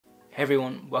Hey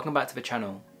everyone, welcome back to the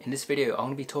channel. In this video I'm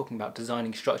going to be talking about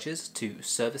designing structures to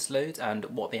service loads and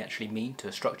what they actually mean to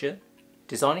a structure.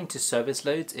 Designing to service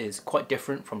loads is quite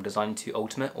different from designing to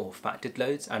ultimate or factored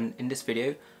loads, and in this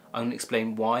video I'm going to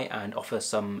explain why and offer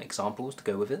some examples to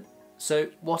go with it. So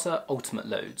what are ultimate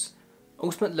loads?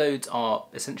 Ultimate loads are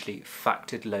essentially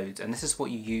factored loads, and this is what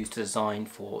you use to design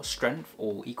for strength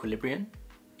or equilibrium.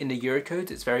 In the Eurocodes,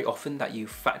 it's very often that you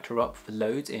factor up the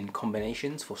loads in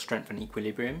combinations for strength and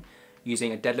equilibrium,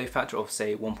 using a dead load factor of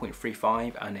say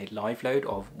 1.35 and a live load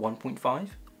of 1.5.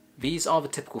 These are the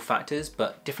typical factors,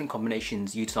 but different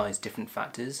combinations utilize different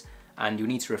factors, and you'll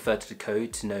need to refer to the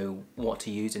code to know what to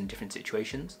use in different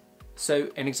situations. So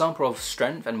an example of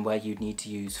strength and where you need to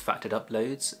use factored up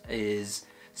loads is,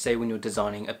 say, when you're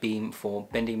designing a beam for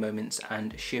bending moments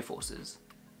and shear forces.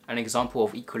 An example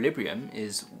of equilibrium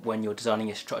is when you're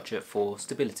designing a structure for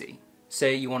stability.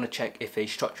 Say you want to check if a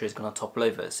structure is going to topple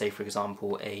over, say for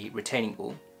example a retaining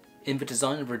wall. In the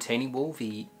design of a retaining wall,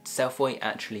 the self-weight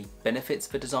actually benefits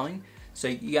the design, so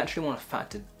you actually want to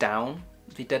factor down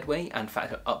the dead weight and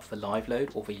factor up the live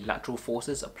load or the lateral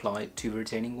forces applied to the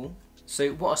retaining wall.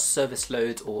 So what are service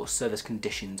loads or service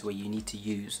conditions where you need to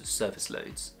use service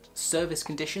loads? Service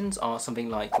conditions are something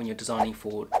like when you're designing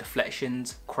for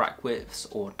deflections, crack widths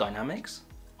or dynamics.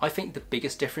 I think the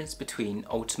biggest difference between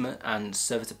ultimate and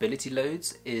serviceability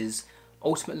loads is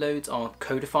ultimate loads are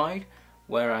codified,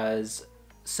 whereas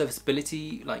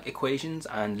serviceability like equations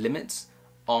and limits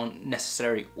aren't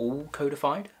necessarily all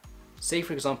codified. Say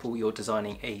for example you're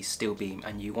designing a steel beam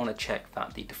and you want to check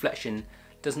that the deflection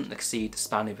doesn't exceed the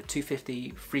span over 250,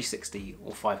 360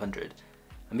 or 500.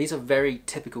 And these are very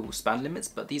typical span limits,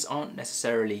 but these aren't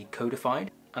necessarily codified.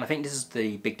 And I think this is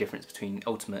the big difference between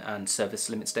ultimate and service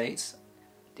limit states.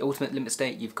 The ultimate limit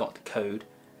state, you've got the code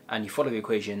and you follow the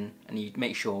equation and you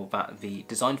make sure that the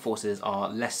design forces are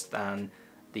less than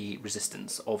the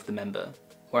resistance of the member.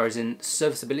 Whereas in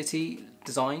serviceability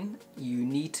design, you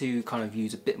need to kind of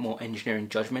use a bit more engineering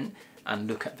judgment and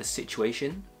look at the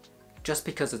situation. Just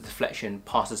because the deflection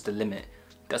passes the limit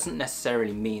doesn't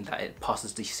necessarily mean that it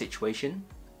passes the situation.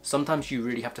 Sometimes you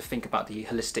really have to think about the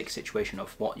holistic situation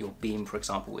of what your beam, for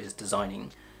example, is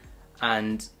designing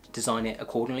and design it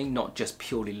accordingly, not just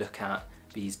purely look at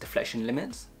these deflection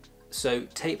limits. So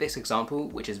take this example,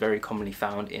 which is very commonly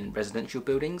found in residential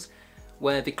buildings,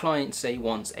 where the client, say,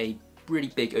 wants a really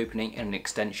big opening and an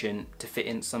extension to fit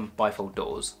in some bifold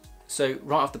doors. So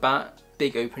right off the bat,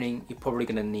 big opening, you're probably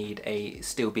going to need a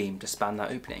steel beam to span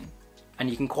that opening. And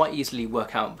you can quite easily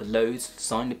work out the loads to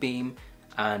design the beam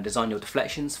and design your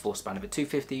deflections for span over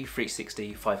 250,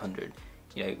 360, 500.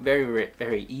 You know,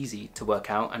 very easy to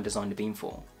work out and design the beam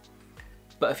for.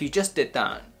 But if you just did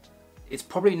that, it's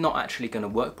probably not actually going to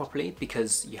work properly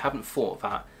because you haven't thought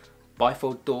that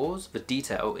bifold doors, the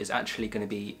detail is actually going to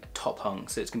be top hung.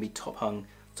 So it's going to be top hung,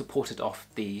 supported off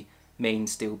the main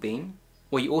steel beam.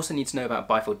 What you also need to know about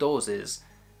bifold doors is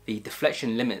the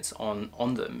deflection limits on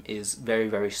them is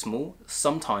very small.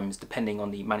 Sometimes, depending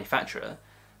on the manufacturer,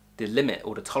 the limit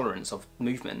or the tolerance of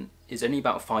movement is only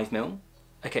about 5 mil.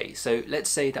 Okay, so let's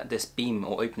say that this beam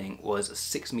or opening was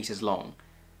 6 meters long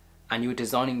and you were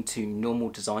designing to normal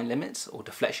design limits or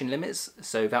deflection limits,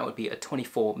 so that would be a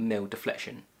 24 mil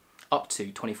deflection, up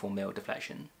to 24 mil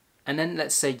deflection. And then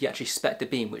let's say you actually spec the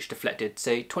beam which deflected,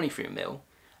 say, 23 mil,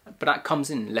 but that comes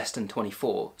in less than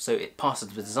 24, so it passes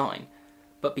the design.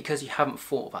 But because you haven't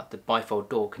thought that the bifold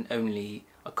door can only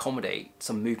accommodate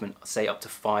some movement, say up to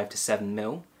 5 to 7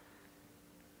 mil,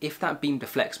 if that beam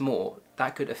deflects more,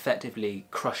 that could effectively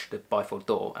crush the bifold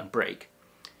door and break,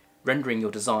 rendering your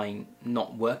design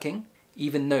not working,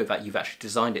 even though that you've actually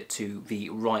designed it to the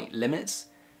right limits.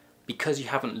 Because you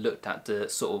haven't looked at the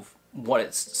sort of what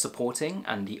it's supporting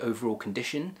and the overall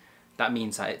condition, that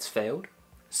means that it's failed.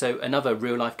 So another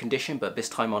real life condition, but this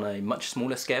time on a much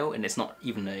smaller scale, and it's not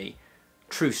even a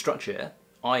true structure,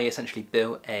 I essentially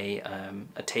built a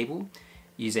table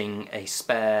using a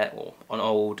spare or an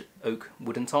old oak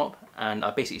wooden top, and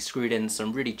I basically screwed in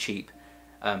some really cheap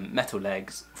metal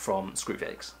legs from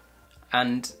Screwfix.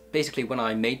 And basically when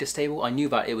I made this table, I knew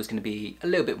that it was going to be a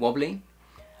little bit wobbly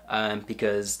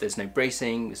because there's no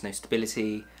bracing, there's no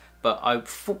stability, but I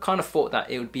kind of thought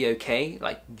that it would be okay,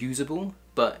 like usable,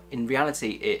 but in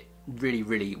reality it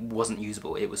really wasn't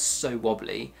usable. It was so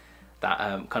wobbly that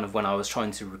kind of when I was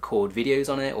trying to record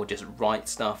videos on it or just write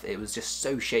stuff, it was just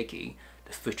so shaky.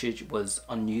 The footage was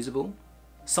unusable.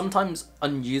 Sometimes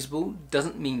unusable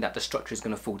doesn't mean that the structure is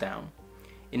going to fall down.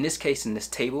 In this case, in this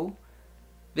table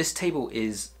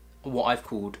is what I've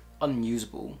called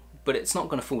unusable, but it's not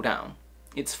going to fall down.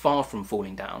 It's far from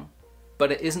falling down,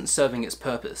 but it isn't serving its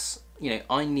purpose. You know,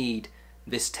 I need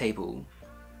this table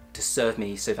to serve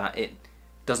me so that it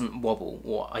doesn't wobble,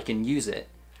 or I can use it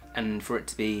and for it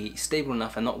to be stable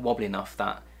enough and not wobbly enough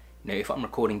that, you know, if I'm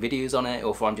recording videos on it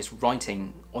or if I'm just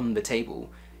writing on the table,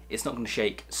 it's not going to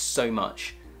shake so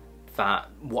much that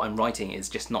what I'm writing is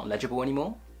just not legible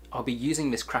anymore. I'll be using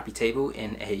this crappy table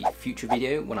in a future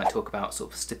video when I talk about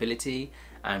sort of stability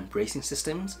and bracing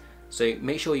systems. So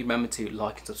make sure you remember to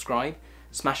like and subscribe,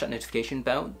 smash that notification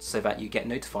bell so that you get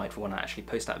notified for when I actually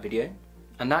post that video.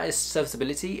 And that is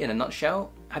serviceability in a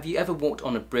nutshell. Have you ever walked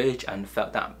on a bridge and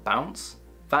felt that bounce?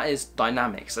 That is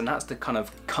dynamics, and that's the kind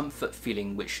of comfort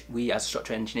feeling which we as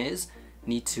structural engineers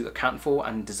need to account for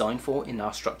and design for in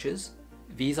our structures.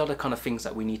 These are the kind of things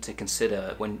that we need to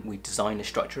consider when we design a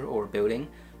structure or a building.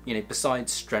 You know,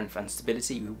 besides strength and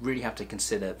stability, we really have to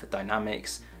consider the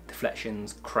dynamics,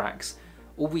 deflections, cracks,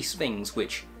 all these things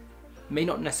which may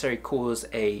not necessarily cause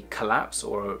a collapse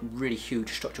or a really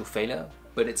huge structural failure,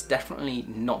 but it's definitely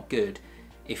not good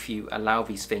if you allow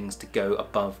these things to go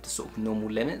above the sort of normal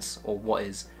limits or what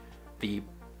is the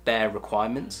bare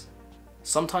requirements.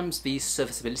 Sometimes these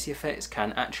serviceability effects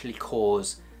can actually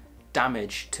cause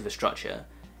damage to the structure.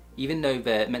 Even though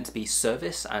they're meant to be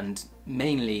service and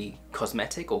mainly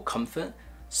cosmetic or comfort,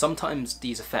 sometimes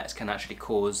these effects can actually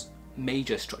cause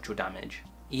major structural damage.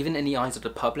 Even in the eyes of the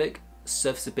public,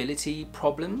 serviceability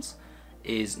problems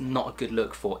is not a good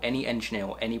look for any engineer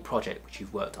or any project which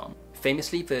you've worked on.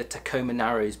 Famously, the Tacoma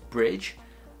Narrows Bridge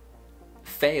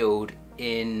failed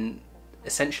in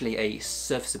essentially a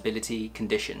serviceability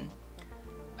condition,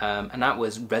 and that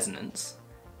was resonance.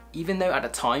 Even though at the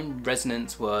time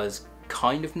resonance was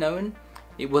kind of known,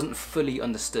 it wasn't fully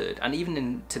understood, and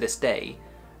even to this day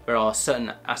there are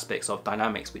certain aspects of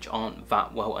dynamics which aren't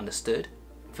that well understood.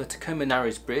 The Tacoma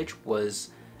Narrows Bridge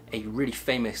was a really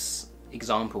famous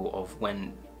example of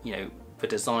when, you know, the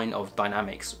design of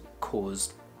dynamics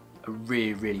caused a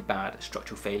really bad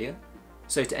structural failure.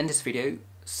 So to end this video,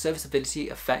 serviceability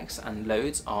effects and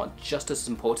loads are just as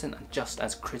important and just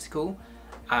as critical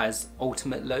as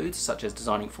ultimate loads, such as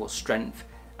designing for strength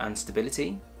and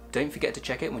stability. Don't forget to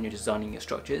check it when you're designing your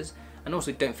structures, and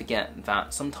also don't forget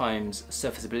that sometimes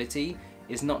serviceability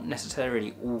is not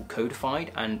necessarily all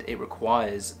codified and it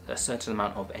requires a certain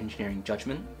amount of engineering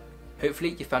judgment.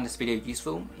 Hopefully you found this video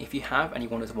useful. If you have and you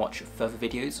wanted to watch further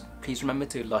videos, please remember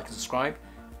to like and subscribe,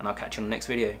 and I'll catch you on the next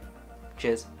video.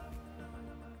 Cheers.